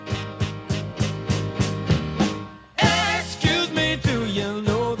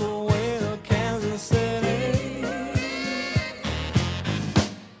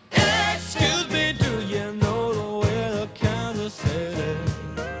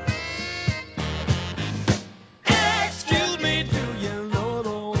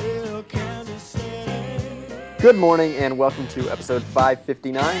Good morning and welcome to episode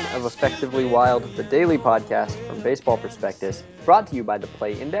 559 of Effectively Wild, the daily podcast from Baseball Prospectus, brought to you by the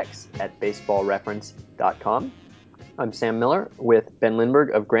Play Index at baseballreference.com. I'm Sam Miller with Ben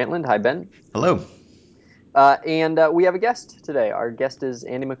Lindbergh of Grantland. Hi, Ben. Hello. And we have a guest today. Our guest is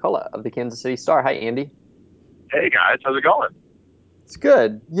Andy McCullough of the Kansas City Star. Hi, Andy. Hey, guys. How's it going? It's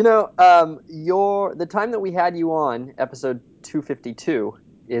good. The time that we had you on, episode 252,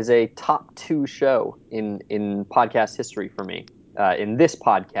 is a top 2 show in podcast history for me. In this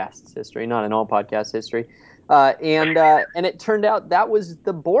podcast's history, not in all podcast history. And it turned out that was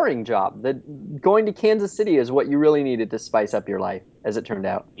the boring job. That going to Kansas City is what you really needed to spice up your life, as it turned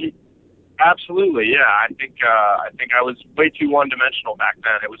out. Absolutely, yeah. I think I was way too one-dimensional back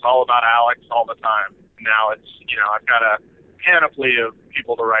then. It was all about Alex all the time. Now it's I've got a panoply of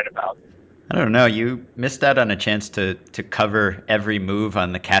people to write about. I don't know. You missed out on a chance to cover every move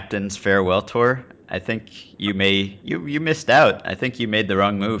on the captain's farewell tour. I think you missed out. I think you made the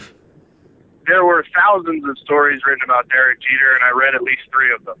wrong move. There were thousands of stories written about Derek Jeter, and I read at least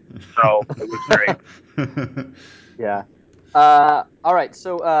 3 of them. So it was great. Yeah. All right.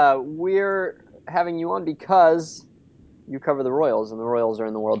 So we're having you on because you cover the Royals, and the Royals are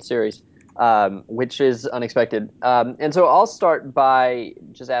in the World Series, which is unexpected. And so I'll start by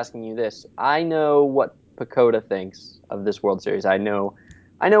just asking you this. I know what PECOTA thinks of this World Series. I know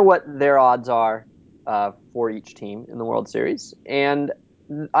what their odds are for each team in the World Series. And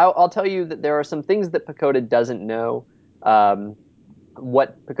I'll tell you that there are some things that PECOTA doesn't know.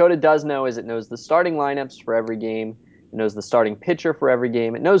 What PECOTA does know is it knows the starting lineups for every game. It knows the starting pitcher for every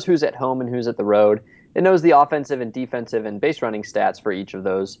game. It knows who's at home and who's at the road. It knows the offensive and defensive and base running stats for each of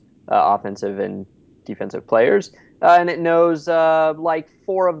those offensive and defensive players. And it knows like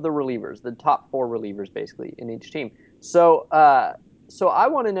 4 of the relievers, the top 4 relievers basically in each team. So I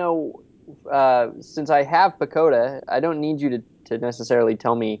want to know, since I have PECOTA, I don't need you to necessarily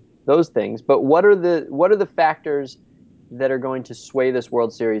tell me those things, but what are the factors that are going to sway this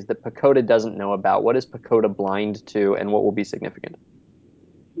World Series that PECOTA doesn't know about? What is PECOTA blind to, and what will be significant?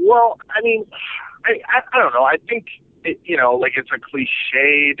 Well, I mean, I don't know. I think it's a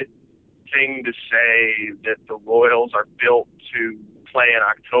cliched thing to say that the Royals are built to play in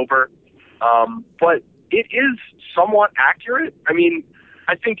October, but it is somewhat accurate. I mean,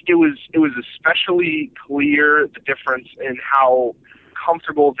 I think it was especially clear the difference in how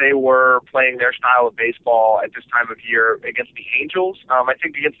comfortable they were playing their style of baseball at this time of year against the Angels. I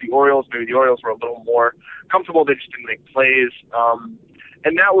think against the Orioles, maybe the Orioles were a little more comfortable. They just didn't make plays.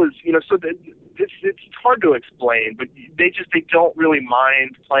 And that was, it's hard to explain, but they don't really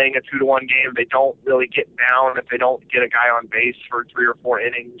mind playing a 2-1 game. They don't really get down if they don't get a guy on base for 3 or 4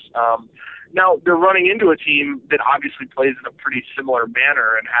 innings. Now they're running into a team that obviously plays in a pretty similar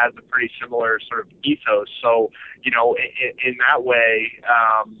manner and has a pretty similar sort of ethos. So, in that way,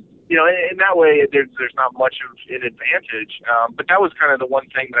 there's not much of an advantage. But that was kind of the one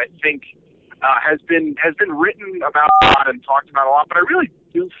thing that I think has been written about a lot and talked about a lot, but I really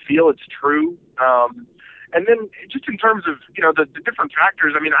do feel it's true. And then just in terms of, the different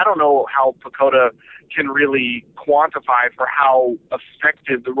factors, I mean, I don't know how PECOTA can really quantify for how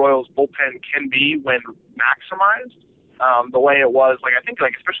effective the Royals bullpen can be when maximized. The way it was, I think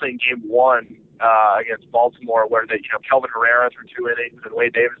especially in game 1 against Baltimore, where Kelvin Herrera threw 2 innings and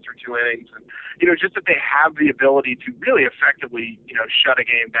Wade Davis threw 2 innings, and just that they have the ability to really effectively shut a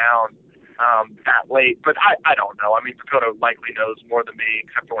game down that late. But I don't know. I mean, PECOTA likely knows more than me,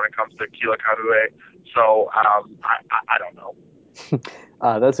 except for when it comes to Kila Ka'aihue. So I don't know.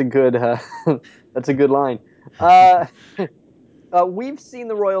 That's a good that's a good line. We've seen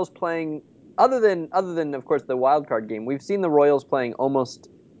the Royals playing, other than of course the wild card game. We've seen the Royals playing almost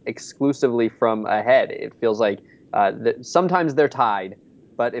exclusively from ahead. It feels like that sometimes they're tied,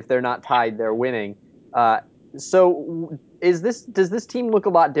 but if they're not tied, they're winning. So does this team look a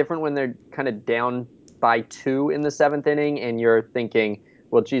lot different when they're kind of down by 2 in the 7th inning, and you're thinking,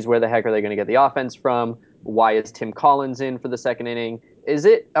 well, geez, where the heck are they going to get the offense from? Why is Tim Collins in for the 2nd inning?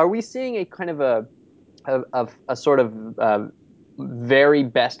 Are we seeing a kind of a sort of very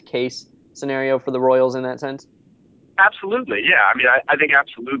best case scenario for the Royals in that sense? Absolutely, yeah. I mean, I think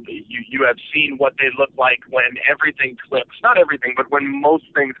absolutely. You have seen what they look like when everything clicks. Not everything, but when most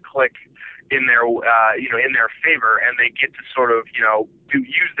things click in their in their favor, and they get to sort of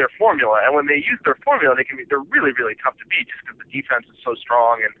use their formula. And when they use their formula, they're really, really tough to beat just because the defense is so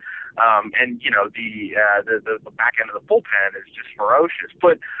strong, and the back end of the bullpen is just ferocious.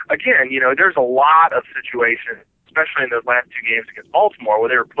 But again, there's a lot of situations especially in those last two games against Baltimore,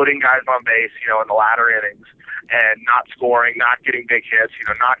 where they were putting guys on base, in the latter innings and not scoring, not getting big hits,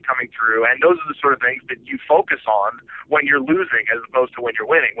 not coming through. And those are the sort of things that you focus on when you're losing as opposed to when you're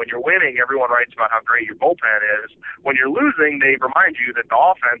winning. When you're winning, everyone writes about how great your bullpen is. When you're losing, they remind you that the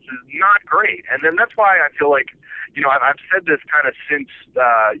offense is not great. And then that's why I feel like, I've said this kind of since,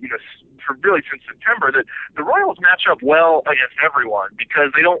 since September, that the Royals match up well against everyone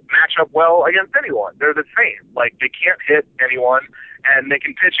because they don't match up well against anyone. They're the same. Like, they can't hit anyone and they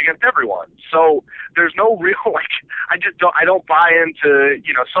can pitch against everyone. So there's no real, I don't buy into,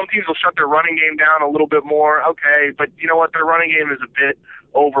 some teams will shut their running game down a little bit more. Okay. But you know what? Their running game is a bit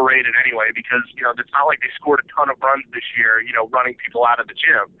overrated anyway because, it's not like they scored a ton of runs this year, running people out of the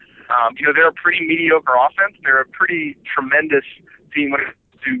gym. They're a pretty mediocre offense. They're a pretty tremendous team when it comes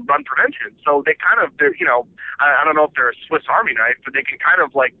to run prevention. So I don't know if they're a Swiss Army knife, but they can kind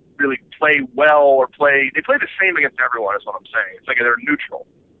of really play well they play the same against everyone is what I'm saying. It's like they're neutral.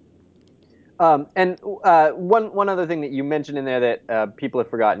 And one other thing that you mentioned in there that people have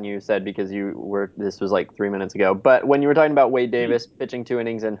forgotten you said because this was like 3 minutes ago, but when you were talking about Wade Davis pitching 2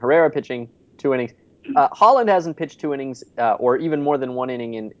 innings and Herrera pitching 2 innings, Holland hasn't pitched 2 innings or even more than 1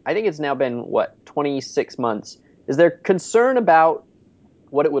 inning in, I think it's now been, 26 months. Is there concern about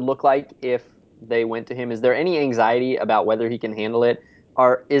what it would look like if they went to him? Is there any anxiety about whether he can handle it?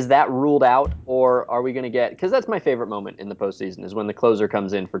 Or is that ruled out, or are we going to get – because that's my favorite moment in the postseason is when the closer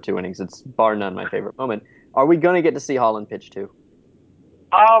comes in for 2 innings. It's bar none my favorite moment. Are we going to get to see Holland pitch too?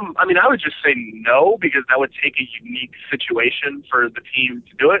 I would just say no because that would take a unique situation for the team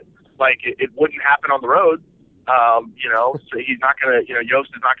to do it. Like, it wouldn't happen on the road, so he's not going to –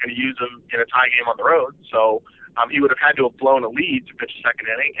 Yost is not going to use him in a tie game on the road. So he would have had to have blown a lead to pitch a second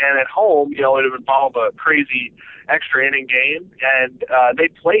inning. And at home, it would have involved a crazy extra inning game. And they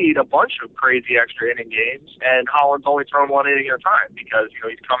played a bunch of crazy extra inning games. And Holland's only thrown 1 inning at a time because,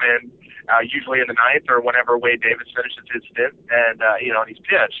 he's come in usually in the ninth or whenever Wade Davis finishes his stint and he's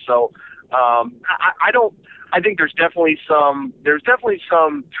pitched. So I think there's definitely some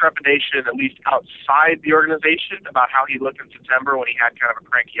trepidation, at least outside the organization, about how he looked in September when he had kind of a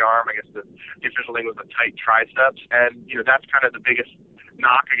cranky arm. I guess the official thing was the tight triceps, and that's kind of the biggest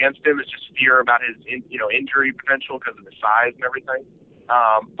knock against him is just fear about his injury potential because of his size and everything.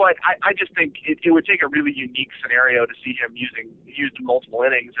 But I just think it would take a really unique scenario to see him used in multiple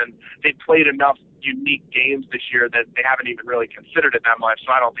innings, and they played enough unique games this year that they haven't even really considered it that much.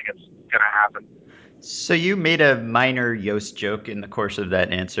 So I don't think it's going to happen. So you made a minor Yost joke in the course of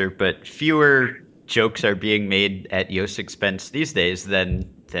that answer, but fewer jokes are being made at Yost's expense these days than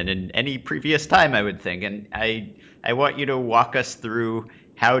in any previous time, I would think. And I want you to walk us through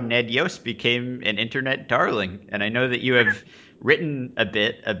how Ned Yost became an internet darling. And I know that you have written a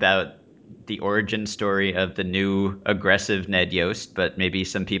bit about the origin story of the new aggressive Ned Yost, but maybe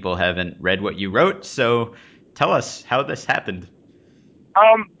some people haven't read what you wrote. So tell us how this happened.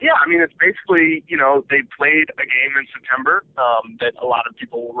 It's basically, they played a game in September that a lot of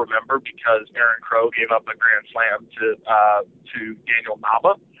people will remember because Aaron Crow gave up a grand slam to Daniel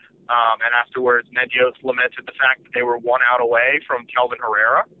Nava. And afterwards, Ned Yost lamented the fact that they were 1 out away from Kelvin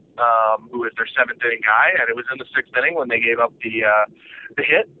Herrera, who was their 7th inning guy, and it was in the 6th inning when they gave up the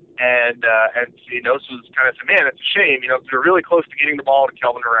hit. And Yost was kind of said, man, it's a shame, they're really close to getting the ball to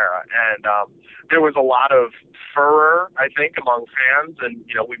Kelvin Herrera. And there was a lot of furor, I think, among fans. And,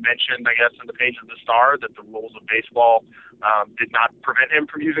 we mentioned, I guess, in the page of the Star that the rules of baseball did not prevent him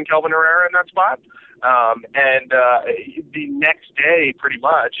from using Kelvin Herrera in that spot. The next day, pretty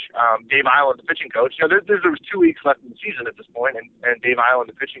much, Dave Eiland, the pitching coach, there was 2 weeks left in the season at this point, and Dave Eiland,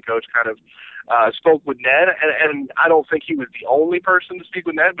 the pitching coach, kind of spoke with Ned, and I don't think he was the only person to speak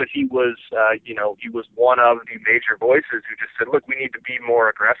with Ned, but he was, he was one of the major voices who just said, look, we need to be more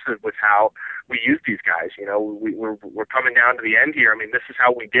aggressive with how we use these guys. We're coming down to the end here. I mean, this is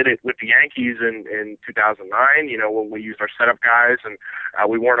how we did it with the Yankees in 2009, when we used our setup guys, and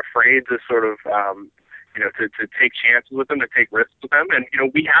we weren't afraid to sort of, to take chances with them, to take risks with them. And,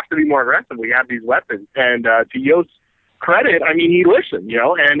 we have to be more aggressive. We have these weapons. And to Yost's credit, I mean, he listened,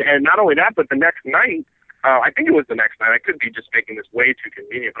 and not only that, but the next night, I think it was the next night. I could be just making this way too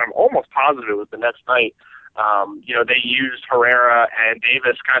convenient, but I'm almost positive it was the next night. They used Herrera and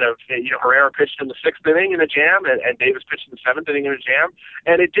Davis kind of, Herrera pitched in the 6th inning in a jam and Davis pitched in the 7th inning in a jam,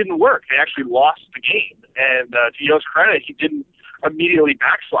 and it didn't work. They actually lost the game. And to Yost's credit, he didn't immediately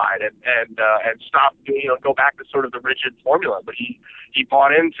backslide and stop, go back to sort of the rigid formula. But he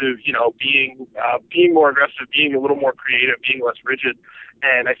bought into, being more aggressive, being a little more creative, being less rigid.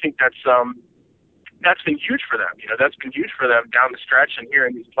 And I think that's, that's been huge for them. That's been huge for them down the stretch and here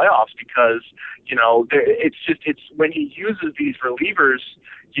in these playoffs because, it's when he uses these relievers,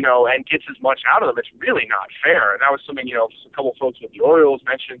 and gets as much out of them, it's really not fair. And that was something, a couple folks with the Orioles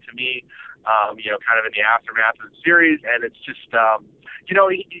mentioned to me, kind of in the aftermath of the series. And it's just,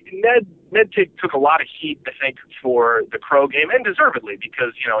 Ned took a lot of heat, I think, for the Crow game, and deservedly,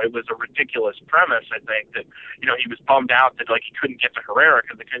 because, it was a ridiculous premise, I think, that, he was bummed out that, like, he couldn't get to Herrera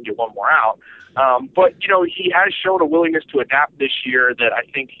because they couldn't get one more out. But, he has shown a willingness to adapt this year that I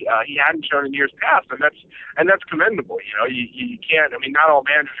think he hadn't shown in years past, and that's commendable. You can't, not all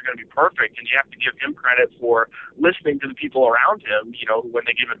managers are going to be perfect, and you have to give him credit for listening to the people around him, when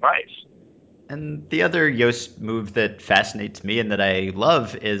they give advice. And the other Yost move that fascinates me and that I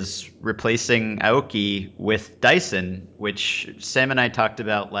love is replacing Aoki with Dyson, which Sam and I talked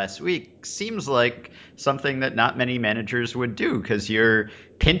about last week. Seems like something that not many managers would do because you're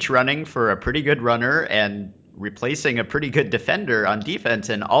pinch running for a pretty good runner and replacing a pretty good defender on defense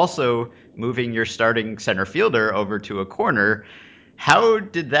and also moving your starting center fielder over to a corner. How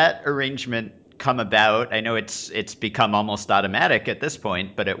did that arrangement come about? I know it's become almost automatic at this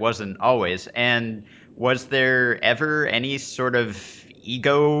point, but it wasn't always. And was there ever any sort of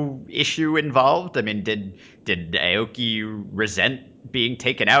ego issue involved? I mean, did Aoki resent being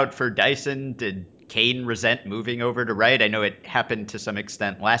taken out for Dyson? Did Kane resent moving over to right? I know it happened to some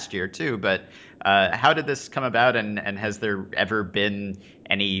extent last year too, but how did this come about? And has there ever been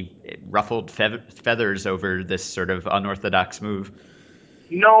any ruffled feathers over this sort of unorthodox move?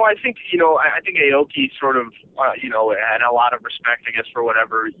 No, I think I think Aoki sort of had a lot of respect, I guess, for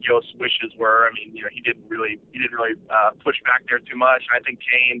whatever Yost's wishes were. I mean, he didn't really push back there too much. I think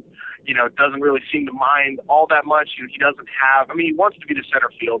Kane, doesn't really seem to mind all that much. He doesn't have. I mean, he wants to be the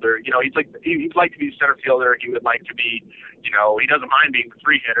center fielder. He'd like to be the center fielder. He would like to be. He doesn't mind being the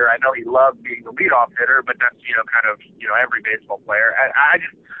free hitter. I know he loves being the leadoff hitter, but that's kind of every baseball player.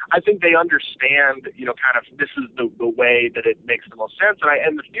 I think they understand. Kind of this is the way that it makes the most sense.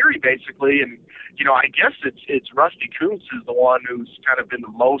 And the theory basically, and I guess it's Rusty Kuntz is the one who's kind of been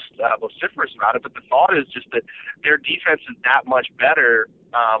the most vociferous about it. But the thought is just that their defense is that much better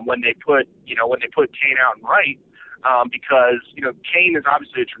when they put Kane out and right, because Kane is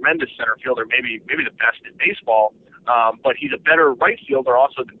obviously a tremendous center fielder, maybe the best in baseball. But he's a better right fielder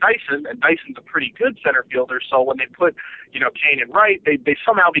also than Dyson, and Dyson's a pretty good center fielder. So when they put Kane in right, they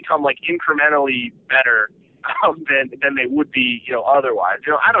somehow become like incrementally better than they would be, otherwise.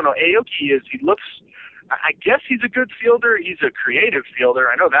 I don't know. Aoki I guess he's a good fielder. He's a creative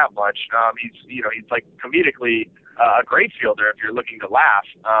fielder. I know that much. He's like comedically a great fielder if you're looking to laugh.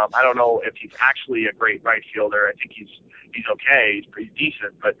 I don't know if he's actually a great right fielder. I think he's okay. He's pretty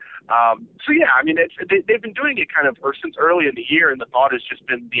decent. But so yeah, I mean, they've been doing it kind of since early in the year, and the thought has just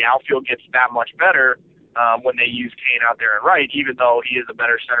been the outfield gets that much better when they use Kane out there and right, even though he is a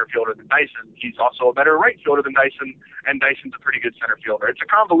better center fielder than Dyson. He's also a better right fielder than Dyson, and Dyson's a pretty good center fielder. It's a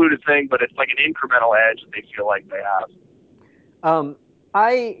convoluted thing, but it's like an incremental edge that they feel like they have.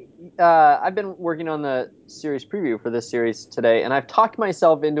 I've been working on the series preview for this series today, and I've talked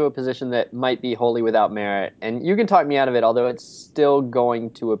myself into a position that might be wholly without merit. And you can talk me out of it, although it's still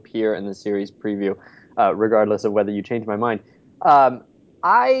going to appear in the series preview, regardless of whether you change my mind.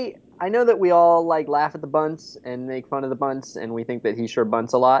 I know that we all laugh at the bunts and make fun of the bunts, and we think that he sure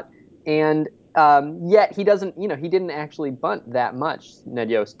bunts a lot. And yet he doesn't. He didn't actually bunt that much. Ned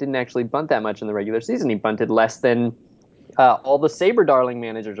Yost didn't actually bunt that much in the regular season. He bunted less than all the Saber Darling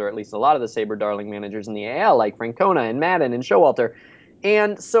managers, or at least a lot of the Saber Darling managers in the AL, like Francona and Madden and Showalter.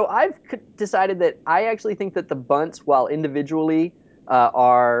 And so I've decided that I actually think that the bunts, while individually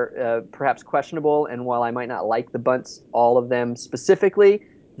are perhaps questionable, and while I might not like the bunts, all of them specifically,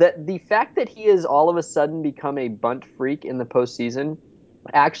 that the fact that he has all of a sudden become a bunt freak in the postseason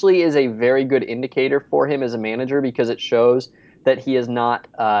actually is a very good indicator for him as a manager, because it shows that he is not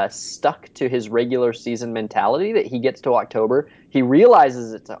stuck to his regular season mentality, that he gets to October, he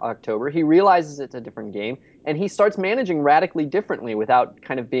realizes it's October, he realizes it's a different game, and he starts managing radically differently without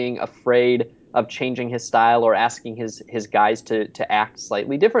kind of being afraid of changing his style or asking his guys to act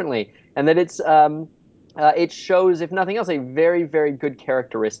slightly differently. And that it shows, if nothing else, a very, very good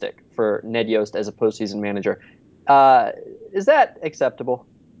characteristic for Ned Yost as a postseason manager. Is that acceptable?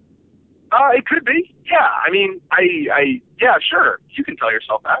 It could be. Yeah. I mean, yeah, sure. You can tell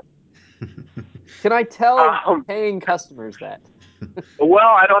yourself that. Can I tell paying customers that? Well,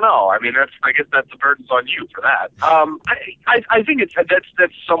 I don't know. I mean, I guess that's the burden's on you for that. I think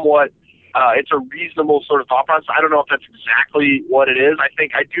that's somewhat. It's a reasonable sort of thought process. I don't know if that's exactly what it is.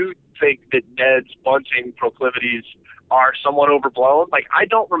 I do think that Ned's bunting proclivities are somewhat overblown. Like, I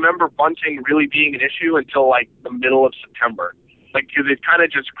don't remember bunting really being an issue until like the middle of September. Like, because it kind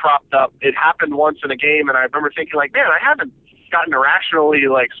of just cropped up. It happened once in a game, and I remember thinking, like, man, I haven't gotten irrationally,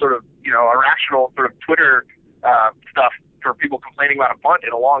 like, sort of, irrational sort of Twitter stuff for people complaining about a bunt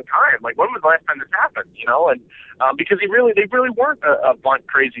in a long time. Like, when was the last time this happened? And because they really weren't a bunt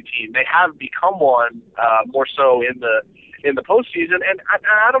crazy team. They have become one more so in the postseason, and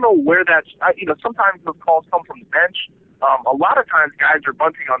I don't know where that's. Sometimes those calls come from the bench. A lot of times, guys are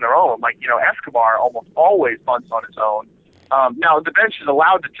bunting on their own. Like, Escobar almost always bunts on his own. Now, the bench is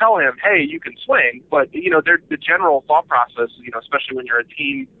allowed to tell him, hey, you can swing, but, the general thought process, especially when you're a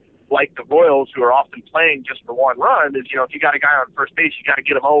team like the Royals, who are often playing just for one run, is, if you got a guy on first base, you got to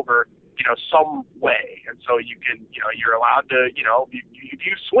get him over, some way. And so you can, you're allowed to, if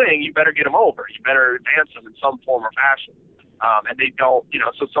you swing, you better get him over. You better advance him in some form or fashion. And they don't,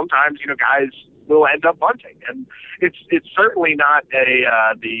 so sometimes, guys will end up bunting. And it's certainly not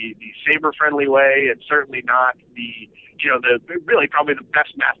the saber friendly way. It's certainly not the really probably the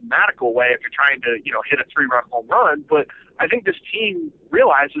best mathematical way if you're trying to, hit a 3-run home run. But I think this team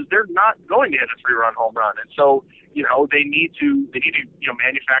realizes they're not going to hit a 3-run home run. And so, they need to,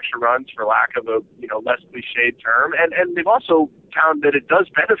 manufacture runs, for lack of a, less cliched term. And they've also found that it does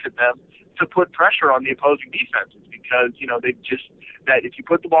benefit them to put pressure on the opposing defenses, because, they've just, that if you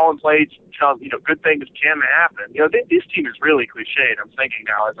put the ball in play, good things can happen. This team is really cliched. I'm thinking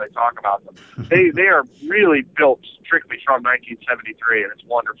now as I talk about them. They are really built strictly from 1973, and it's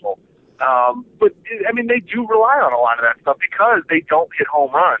wonderful. But, they do rely on a lot of that stuff because they don't hit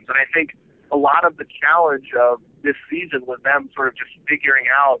home runs. And I think a lot of the challenge of this season was them sort of just figuring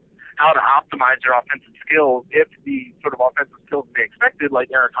out how to optimize their offensive skills if the sort of offensive skills they expected, like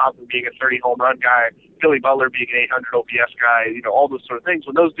Eric Hosmer being a 30 home run guy, Billy Butler being an 800 OPS guy, all those sort of things.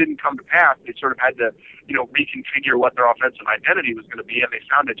 When those didn't come to pass, they sort of had to, reconfigure what their offensive identity was going to be, and they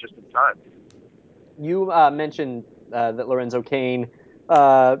found it just in time. You mentioned that Lorenzo Cain,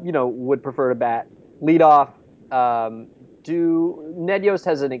 would prefer to bat leadoff. Ned Yost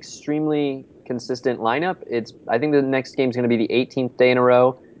has an extremely consistent lineup. I think the next game is going to be the 18th day in a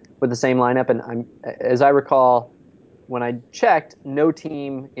row with the same lineup. And as I recall, when I checked, no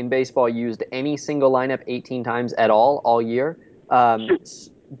team in baseball used any single lineup 18 times at all year.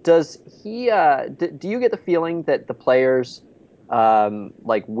 Does he? Do you get the feeling that the players'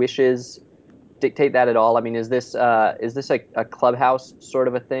 wishes dictate that at all? I mean, is this a clubhouse sort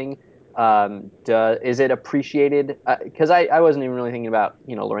of a thing? Is it appreciated? Because I wasn't even really thinking about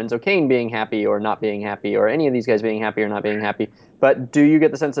Lorenzo Cain being happy or not being happy, or any of these guys being happy or not being happy. But do you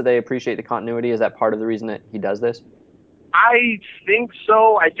get the sense that they appreciate the continuity? Is that part of the reason that he does this? I think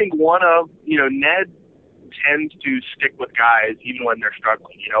so. I think Ned tends to stick with guys even when they're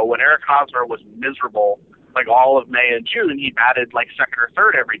struggling. When Eric Hosmer was miserable, like all of May and June, he batted like second or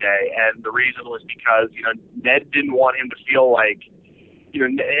third every day, and the reason was because Ned didn't want him to feel like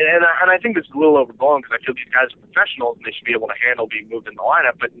and I think this is a little overblown because I feel these guys are professionals and they should be able to handle being moved in the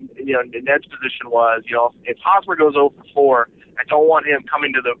lineup. But Ned's position was, if Hosmer goes 0 for 4, I don't want him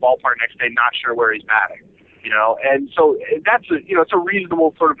coming to the ballpark next day not sure where he's batting. And so that's it's a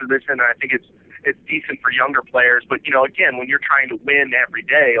reasonable sort of position, and I think it's decent for younger players. But again, when you're trying to win every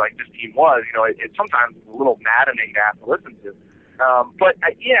day like this team was, it sometimes is a little maddening to have to listen to. But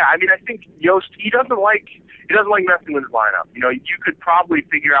I think Yost, he doesn't like messing with his lineup. You could probably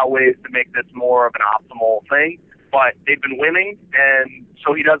figure out ways to make this more of an optimal thing, but they've been winning, and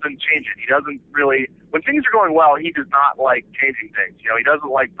so he doesn't change it. He doesn't really, when things are going well, he does not like changing things. He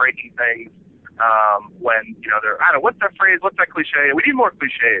doesn't like breaking things. When they're, I don't know, what's that phrase? What's that cliche? We need more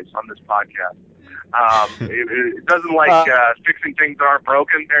cliches on this podcast. It doesn't like fixing things that aren't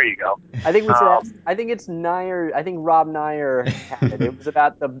broken. There you go. I think we should ask, I think it's Nyer. I think Rob Nyer had it. It was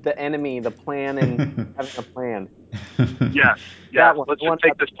about the enemy, the plan, and having a plan. Yes. Let's just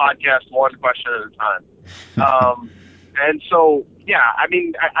take this podcast one question at a time. And so, yeah, I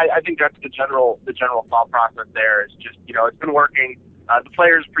think that's the general thought process there. Is just it's been working. The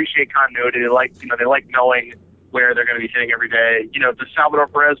players appreciate continuity. They like knowing where they're going to be hitting every day. Does Salvador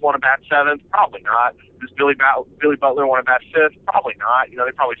Perez want to bat 7th? Probably not. Does Billy Butler want to bat 5th? Probably not.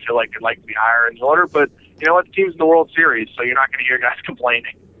 They probably feel like they'd like to be higher in the order. But what, the team's in the World Series, so you're not going to hear guys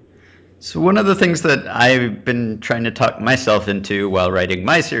complaining. So one of the things that I've been trying to talk myself into while writing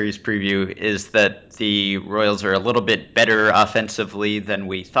my series preview is that the Royals are a little bit better offensively than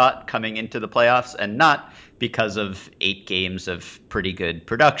we thought coming into the playoffs, and not because of 8 games of pretty good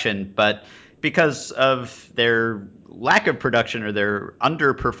production, but because of their lack of production or their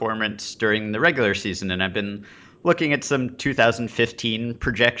underperformance during the regular season. And I've been looking at some 2015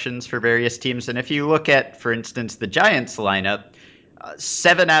 projections for various teams, and if you look at, for instance, the Giants lineup,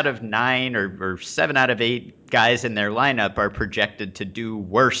 7 out of 9 or 7 out of 8 guys in their lineup are projected to do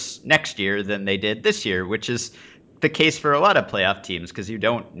worse next year than they did this year, which is the case for a lot of playoff teams because you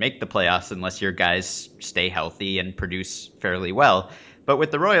don't make the playoffs unless your guys stay healthy and produce fairly well. But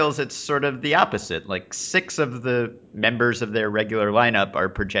with the Royals, it's sort of the opposite. Like 6 of the members of their regular lineup are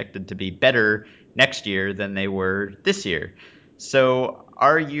projected to be better next year than they were this year. So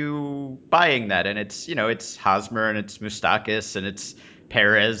are you buying that? And it's Hosmer and it's Moustakas and it's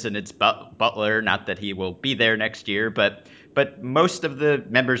Perez and it's Butler. Not that he will be there next year, but most of the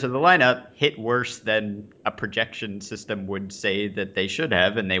members of the lineup hit worse than a projection system would say that they should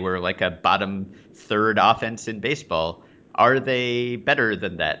have, and they were like a bottom third offense in baseball. Are they better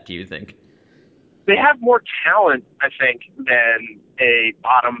than that, do you think? They have more talent, I think, than a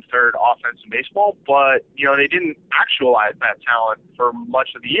bottom third offense in baseball, but, they didn't actualize that talent for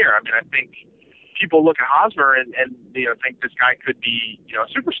much of the year. I mean, I think people look at Hosmer and think this guy could be, a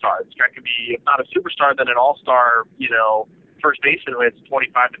superstar. This guy could be, if not a superstar, then an all-star, first baseman who hits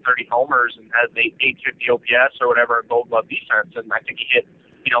 25 to 30 homers and has 850 OPS or whatever, Gold Glove defense. And I think he hit,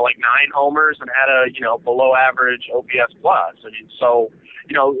 like 9 homers and had a, below average OPS plus. I mean, so,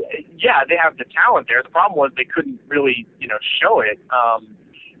 yeah, they have the talent there. The problem was they couldn't really, show it. I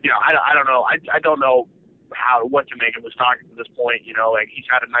don't know. I don't know what to make of Moustakas at this point. Like he's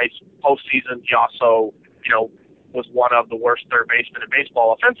had a nice postseason. He also, was one of the worst third basemen in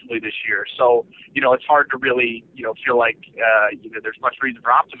baseball offensively this year. So, it's hard to really, feel like, there's much reason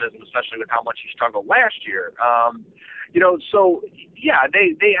for optimism, especially with how much he struggled last year. So yeah,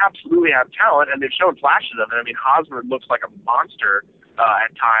 they absolutely have talent and they've shown flashes of it. I mean, Hosmer looks like a monster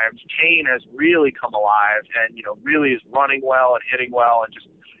at times. Kane has really come alive and, really is running well and hitting well and just,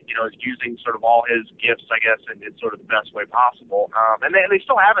 is using sort of all his gifts, I guess, in sort of the best way possible. And they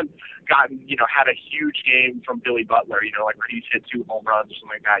still haven't gotten, had a huge game from Billy Butler, like where he's hit 2 home runs or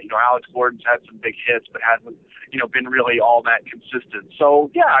something like that. Alex Gordon's had some big hits, but hasn't, been really all that consistent.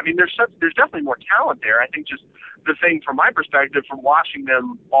 So, yeah, I mean, there's definitely more talent there. I think just the thing from my perspective from watching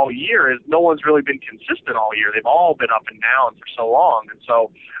them all year is no one's really been consistent all year. They've all been up and down for so long. And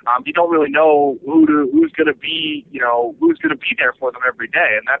so you don't really know who's going to be, who's going to be there for them every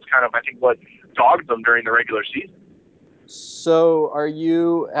day. And that's kind of, I think, what dogged them during the regular season. So are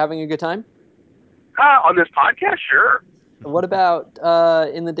you having a good time? On this podcast, sure. What about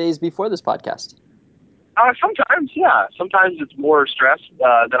in the days before this podcast? Sometimes, yeah. Sometimes it's more stress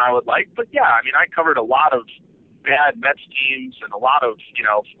than I would like. But, yeah, I mean, I covered a lot of bad Mets teams and a lot of,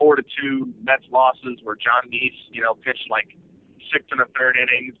 4-2 Mets losses where John Neese, pitched like 6 1/3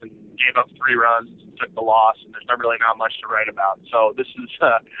 innings and gave up 3 runs and took the loss, and there's really not much to write about. So this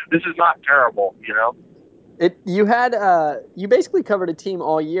is not terrible, You basically covered a team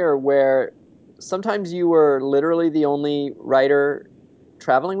all year where sometimes you were literally the only writer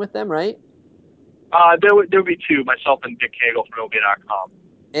traveling with them, right? There would be 2, myself and Dick Cagle from NBA.com.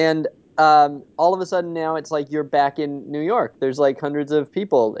 And all of a sudden now it's like you're back in New York. There's like hundreds of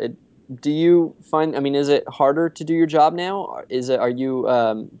people. Do you find, I mean, is it harder to do your job now? Are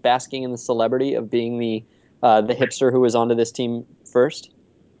you basking in the celebrity of being the hipster who was onto this team first?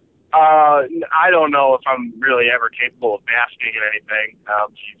 I don't know if I'm really ever capable of basking in anything.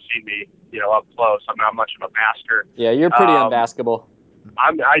 You've seen me, up close. I'm not much of a basker. Yeah, you're pretty unbaskable.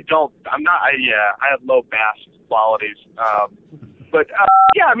 I have low bass qualities. But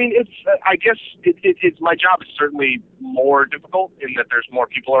yeah, I mean, I guess it's my job is certainly more difficult in that there's more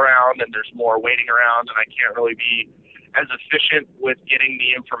people around and there's more waiting around, and I can't really be as efficient with getting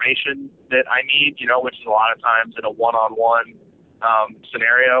the information that I need, which is a lot of times in a one-on-one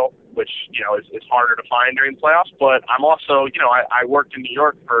scenario, which, is harder to find during the playoffs. But I'm also, I worked in New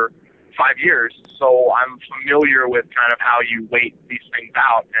York for 5 years, so I'm familiar with kind of how you wait these things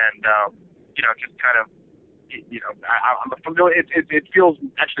out and, just kind of, I'm familiar. It feels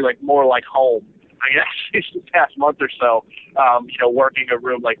actually like more like home, I guess, the past month or so, working a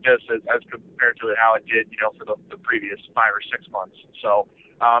room like this as compared to how it did, for the previous 5 or 6 months. So,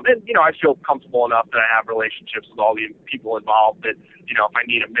 and, I feel comfortable enough that I have relationships with all the people involved that, if I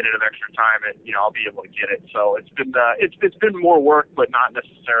need a minute of extra time, I'll be able to get it. So it's been more work, but not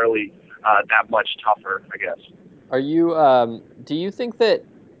necessarily that much tougher, I guess. Are you, do you think that,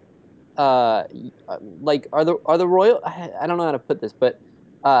 like, are the Royals, I don't know how to put this, but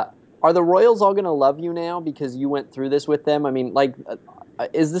are the Royals all going to love you now because you went through this with them? I mean, like,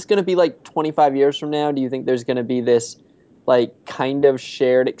 is this going to be like 25 years from now? Do you think there's going to be this like kind of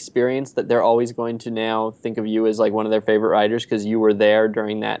shared experience that they're always going to now think of you as like one of their favorite writers because you were there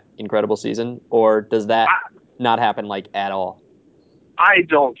during that incredible season? Or does that not happen like at all? I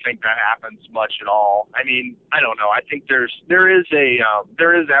don't think that happens much at all. I mean, I don't know. I think there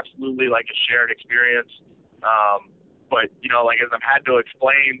is absolutely like a shared experience. But like as I've had to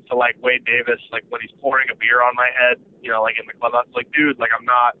explain to like Wade Davis, like when he's pouring a beer on my head, like in the clubhouse, like dude, like I'm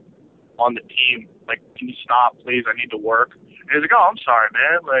not on the team. Like, can you stop, please? I need to work. And he's like, oh, I'm sorry,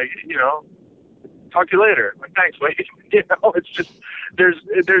 man. Like, talk to you later. Like, thanks, Wade. It's just there is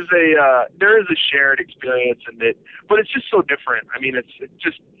a shared experience in it, but it's just so different. I mean,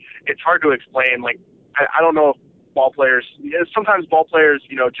 it's hard to explain. Like, I don't know if ball players. Sometimes ball players,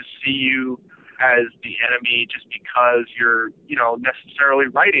 just see you as the enemy just because you're, necessarily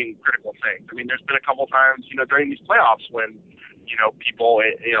writing critical things. I mean, there's been a couple times, during these playoffs when people,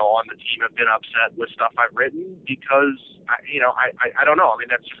 on the team have been upset with stuff I've written because, I don't know. I mean,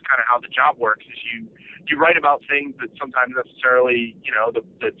 that's just kind of how the job works is you write about things that sometimes necessarily,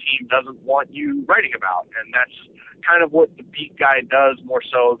 the team doesn't want you writing about. And that's kind of what the beat guy does more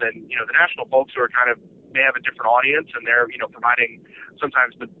so than, the national folks who are kind of, they have a different audience and they're, providing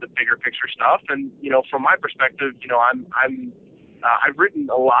sometimes the bigger picture stuff. And, from my perspective, I've written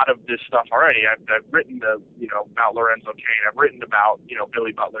a lot of this stuff already. I've written about Lorenzo Cain. I've written about,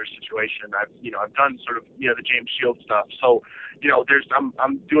 Billy Butler's situation. I've done sort of, the James Shields stuff. So,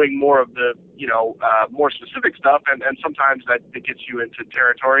 I'm doing more of the, more specific stuff. And sometimes that it gets you into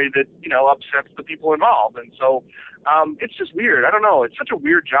territory that, upsets the people involved. And so, it's just weird. I don't know. It's such a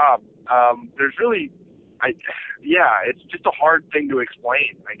weird job. There's really, it's just a hard thing to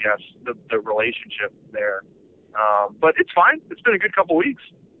explain, I guess, the relationship there. But it's fine. It's been a good couple weeks.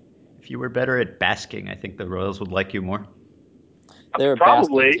 If you were better at basking, I think the Royals would like you more. They're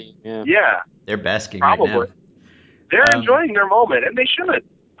probably, yeah. They're basking probably. right now. They're enjoying their moment, and they should.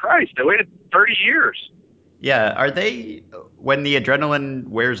 Christ, they waited 30 years. Yeah, are they, when the adrenaline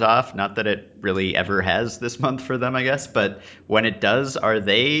wears off, not that it really ever has this month for them, I guess, but when it does, are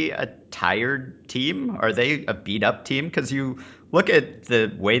they a tired team? Are they a beat up team? Because you look at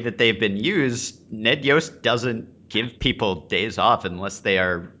the way that they've been used, Ned Yost doesn't give people days off unless they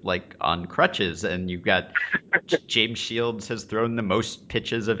are like on crutches. And you've got James Shields has thrown the most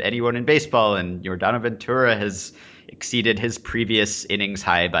pitches of anyone in baseball, and Yordano Ventura has exceeded his previous innings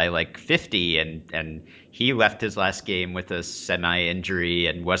high by like 50, and he left his last game with a semi-injury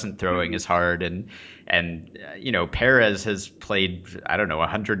and wasn't throwing as hard, and Perez has played, I don't know,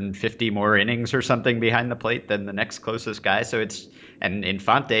 150 more innings or something behind the plate than the next closest guy. So and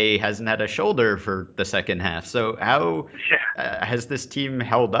Infante hasn't had a shoulder for the second half. So how has this team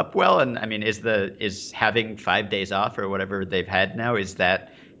held up well? And I mean, is having 5 days off or whatever they've had now, is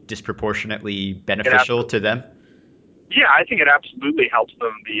that disproportionately beneficial to them? Yeah, I think it absolutely helps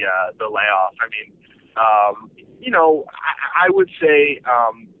them, the layoff. I mean, I would say,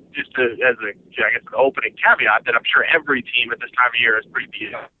 just as an opening caveat, that I'm sure every team at this time of year is pretty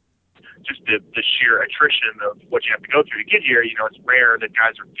beat up. Just the sheer attrition of what you have to go through to get here. It's rare that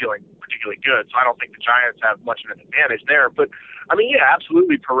guys are feeling particularly good. So I don't think the Giants have much of an advantage there. But, I mean, yeah,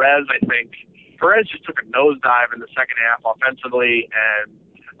 absolutely. Perez just took a nosedive in the second half offensively, and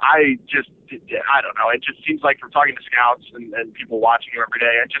I don't know. It just seems like from talking to scouts and people watching him every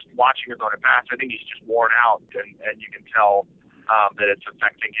day and just watching his own at bats, I think he's just worn out, and you can tell that it's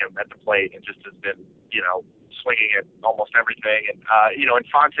affecting him at the plate and just has been, swinging at almost everything. And,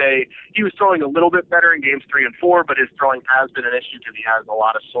 Infante, he was throwing a little bit better in games 3 and 4, but his throwing has been an issue because he has a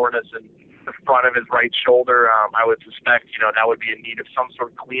lot of soreness in the front of his right shoulder. I would suspect, that would be in need of some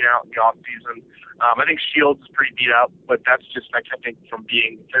sort of clean out in the off season. I think Shields is pretty beat up, but that's just, I think, from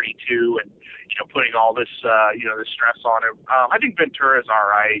being 32 and, putting all this, this stress on him. I think Ventura is all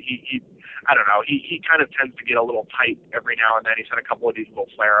right. I don't know. He kind of tends to get a little tight every now and then. He's had a couple of these little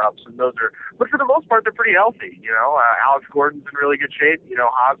flare-ups, and but for the most part, they're pretty healthy. Alex Gordon's in really good shape.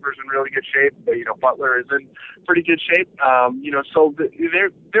 Hosmer's in really good shape. Butler is in pretty good shape. So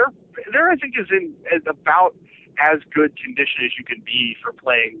they're I think is about as good condition as you can be for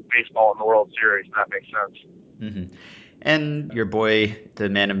playing baseball in the World Series. If that makes sense. Mm-hmm. And your boy, the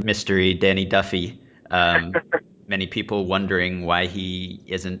man of mystery, Danny Duffy. Many people wondering why he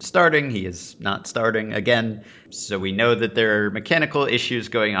isn't starting. He is not starting again. So we know that there are mechanical issues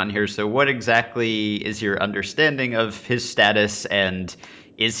going on here. So what exactly is your understanding of his status, and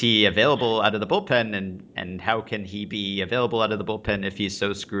is he available out of the bullpen, and how can he be available out of the bullpen if he's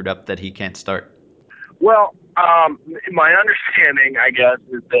so screwed up that he can't start? Well, my understanding, I guess,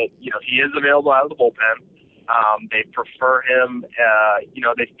 is that, he is available out of the bullpen. They prefer him.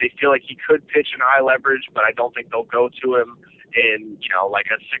 They feel like he could pitch in high leverage, but I don't think they'll go to him in, like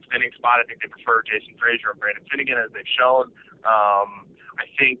a 6th inning spot. I think they prefer Jason Frazier and Brandon Finnegan, as they've shown. I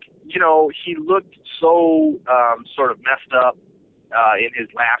think, he looked so sort of messed up in his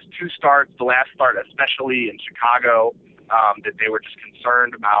last two starts, the last start especially in Chicago, that they were just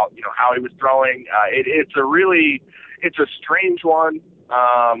concerned about, how he was throwing. It's a strange one.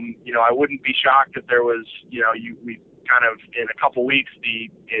 I wouldn't be shocked if there was, we kind of in a couple weeks the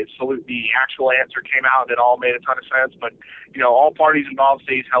actual answer came out and it all made a ton of sense. But all parties involved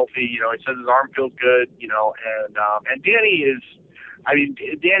say he's healthy. He says his arm feels good. And Danny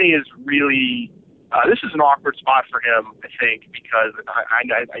is really. This is an awkward spot for him, I think, because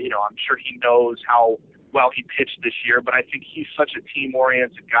I'm sure he knows how well he pitched this year, but I think he's such a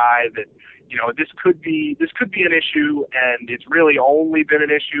team-oriented guy that this could be an issue, and it's really only been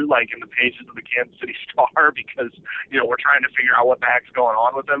an issue like in the pages of the Kansas City Star because we're trying to figure out what the heck's going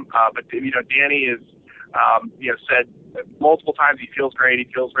on with him. But Danny is said multiple times he feels great.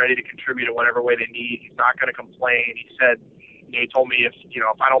 He feels ready to contribute in whatever way they need. He's not going to complain. He said. He told me if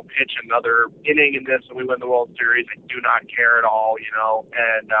I don't pitch another inning in this and we win the World Series, I do not care at all,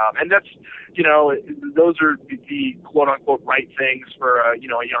 and that's, those are the quote unquote right things for a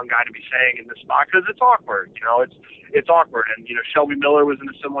young guy to be saying in this spot because it's awkward, it's awkward. And, Shelby Miller was in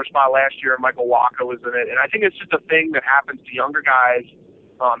a similar spot last year and Michael Wacha was in it. And I think it's just a thing that happens to younger guys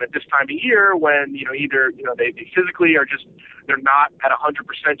at this time of year when, either, they physically are just, they're not at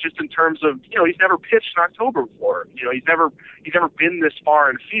 100% just in terms of, he's never pitched in October before. He's never been this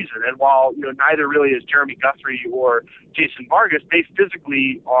far in a season. And while, neither really is Jeremy Guthrie or Jason Vargas, they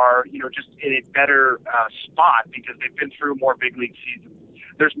physically are, just in a better spot because they've been through more big league seasons.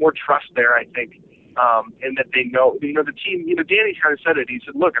 There's more trust there, I think, and that they know, the team, Danny kind of said it. He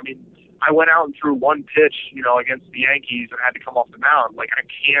said, look, I went out and threw one pitch, against the Yankees and had to come off the mound. Like, I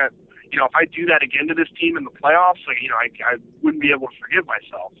can't, if I do that again to this team in the playoffs, like, I wouldn't be able to forgive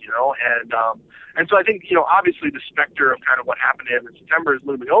myself, and so I think, obviously the specter of kind of what happened to him in September is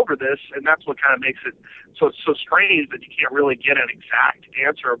looming over this, and that's what kind of makes it so strange that you can't really get an exact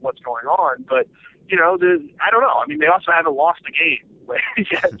answer of what's going on. But, I don't know. They also haven't lost a game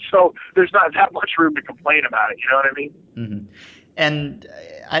yet, so there's not that much room to complain about it. You know what I mean? Mm-hmm. And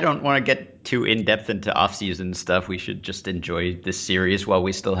I don't want to get too in-depth into off-season stuff. We should just enjoy this series while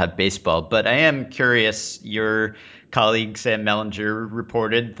we still have baseball. But I am curious, your colleague Sam Mellinger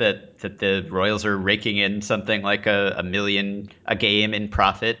reported that the Royals are raking in something like $1 million a game in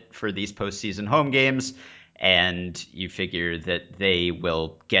profit for these postseason home games. And you figure that they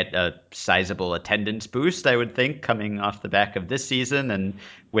will get a sizable attendance boost, I would think, coming off the back of this season and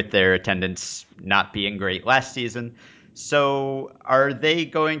with their attendance not being great last season. So are they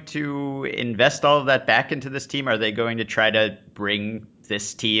going to invest all of that back into this team? Are they going to try to bring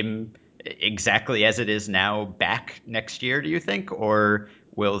this team exactly as it is now back next year, do you think? Or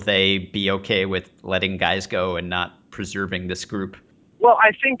will they be okay with letting guys go and not preserving this group? Well,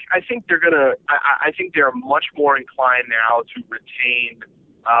 I think they're gonna. I think they're much more inclined now to retain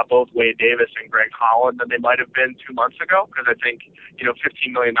both Wade Davis and Greg Holland than they might have been 2 months ago, because I think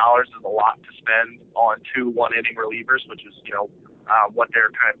 $15 million is a lot to spend on 2 one-inning relievers, which is what they're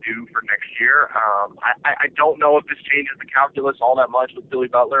kind of due for next year. I don't know if this changes the calculus all that much with Billy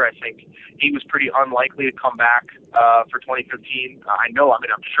Butler. I think he was pretty unlikely to come back for 2015. I'm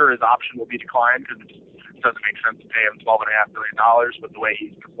sure his option will be declined because it doesn't make sense to pay him $12.5 million with the way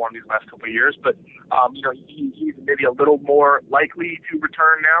he's performed these last couple of years. But he's maybe a little more likely to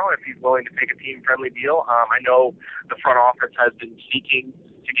return now if he's willing to take a team-friendly deal. I know the front office has been seeking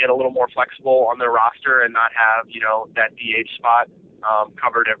to get a little more flexible on their roster and not have that DH spot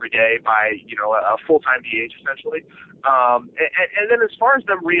covered every day by a full-time DH essentially. And then as far as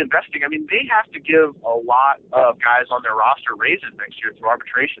them reinvesting, they have to give a lot of guys on their roster raises next year through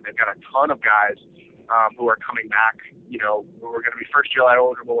arbitration. They've got a ton of guys who are coming back, who are going to be first-year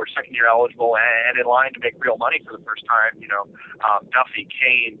eligible or second-year eligible and in line to make real money for the first time. Duffy,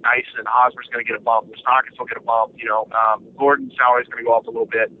 Kane, Dyson, Hosmer's going to get a bump. Moustakas will get a bump. Gordon's salary is going to go up a little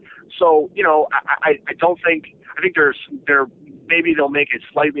bit. So, I think maybe they'll make a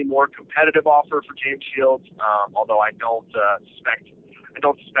slightly more competitive offer for James Shields, although I don't suspect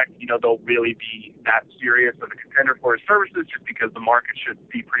they'll really be that serious of a contender for his services, just because the market should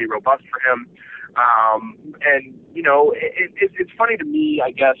be pretty robust for him. And it's funny to me,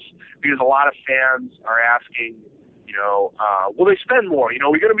 I guess, because a lot of fans are asking, will they spend more?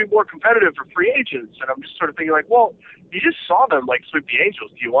 We're going to be more competitive for free agents. And I'm just sort of thinking like, well, you just saw them sweep the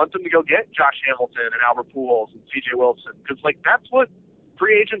Angels. Do you want them to go get Josh Hamilton and Albert Pujols and C.J. Wilson? Because that's what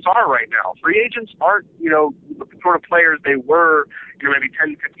free agents are right now. Free agents aren't, the sort of players they were, maybe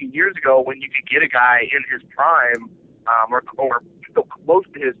 10, 15 years ago when you could get a guy in his prime or still close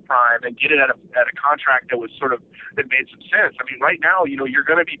to his prime and get it at a contract that made some sense. I mean, right now, you're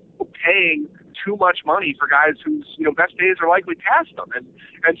going to be paying too much money for guys whose best days are likely past them,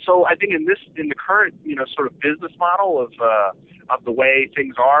 and so I think in the current sort of business model of the way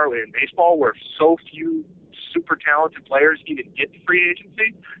things are in baseball, where so few super talented players even get to free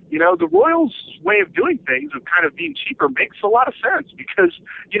agency, the Royals' way of doing things, of kind of being cheaper, makes a lot of sense because,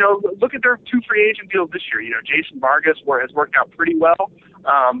 look at their 2 free agent deals this year. Jason Vargas has worked out pretty well,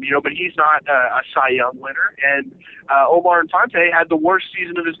 but he's not a Cy Young winner, and Omar Infante had the worst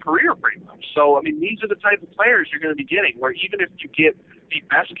season of his career pretty much. So, I mean, these are the type of players you're going to be getting, where even if you get the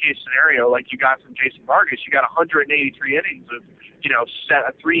best case scenario like you got from Jason Vargas, you got 183 innings of, set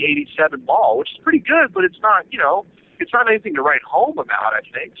a 387 ball, which is pretty good, but it's not anything to write home about, I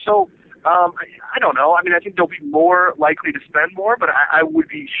think. So, I don't know. I mean, I think they'll be more likely to spend more, but I would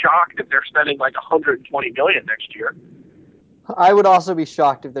be shocked if they're spending like $120 million next year. I would also be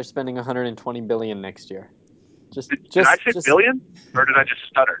shocked if they're spending $120 billion next year. Did I say billion, or did I just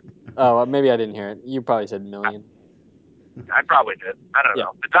stutter? Oh, maybe I didn't hear it. You probably said million. I probably did. I don't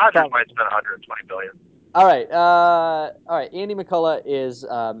know. The Dodgers might spend $120 billion. All right. Andy McCullough is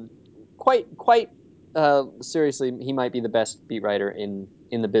quite seriously, he might be the best beat writer in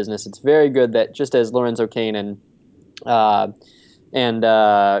the business. It's very good that just as Lorenzo Cain and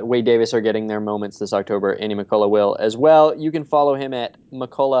Wade Davis are getting their moments this October, Andy McCullough will as well. You can follow him at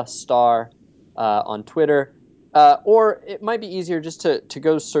McCullough Star on Twitter. Or it might be easier just to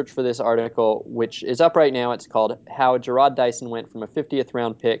go search for this article, which is up right now. It's called How Jarrod Dyson Went from a 50th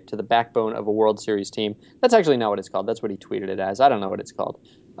Round Pick to the Backbone of a World Series Team. That's actually not what it's called. That's what he tweeted it as. I don't know what it's called.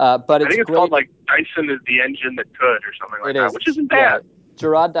 But I think it's called like Dyson is the engine that could, or something like that, which isn't bad. Yeah.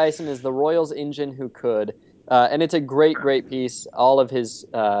 Jarrod Dyson is the Royals engine who could. And it's a great piece. All of his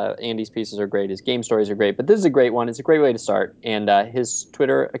Andy's pieces are great. His game stories are great. But this is a great one. It's a great way to start. And his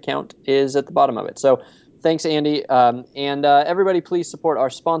Twitter account is at the bottom of it. So thanks, Andy. And everybody, please support our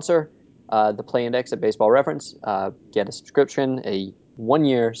sponsor, the Play Index at Baseball Reference. Get a subscription, a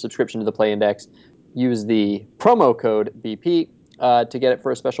 1-year subscription to the Play Index. Use the promo code BP to get it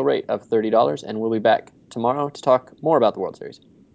for a special rate of $30. And we'll be back tomorrow to talk more about the World Series.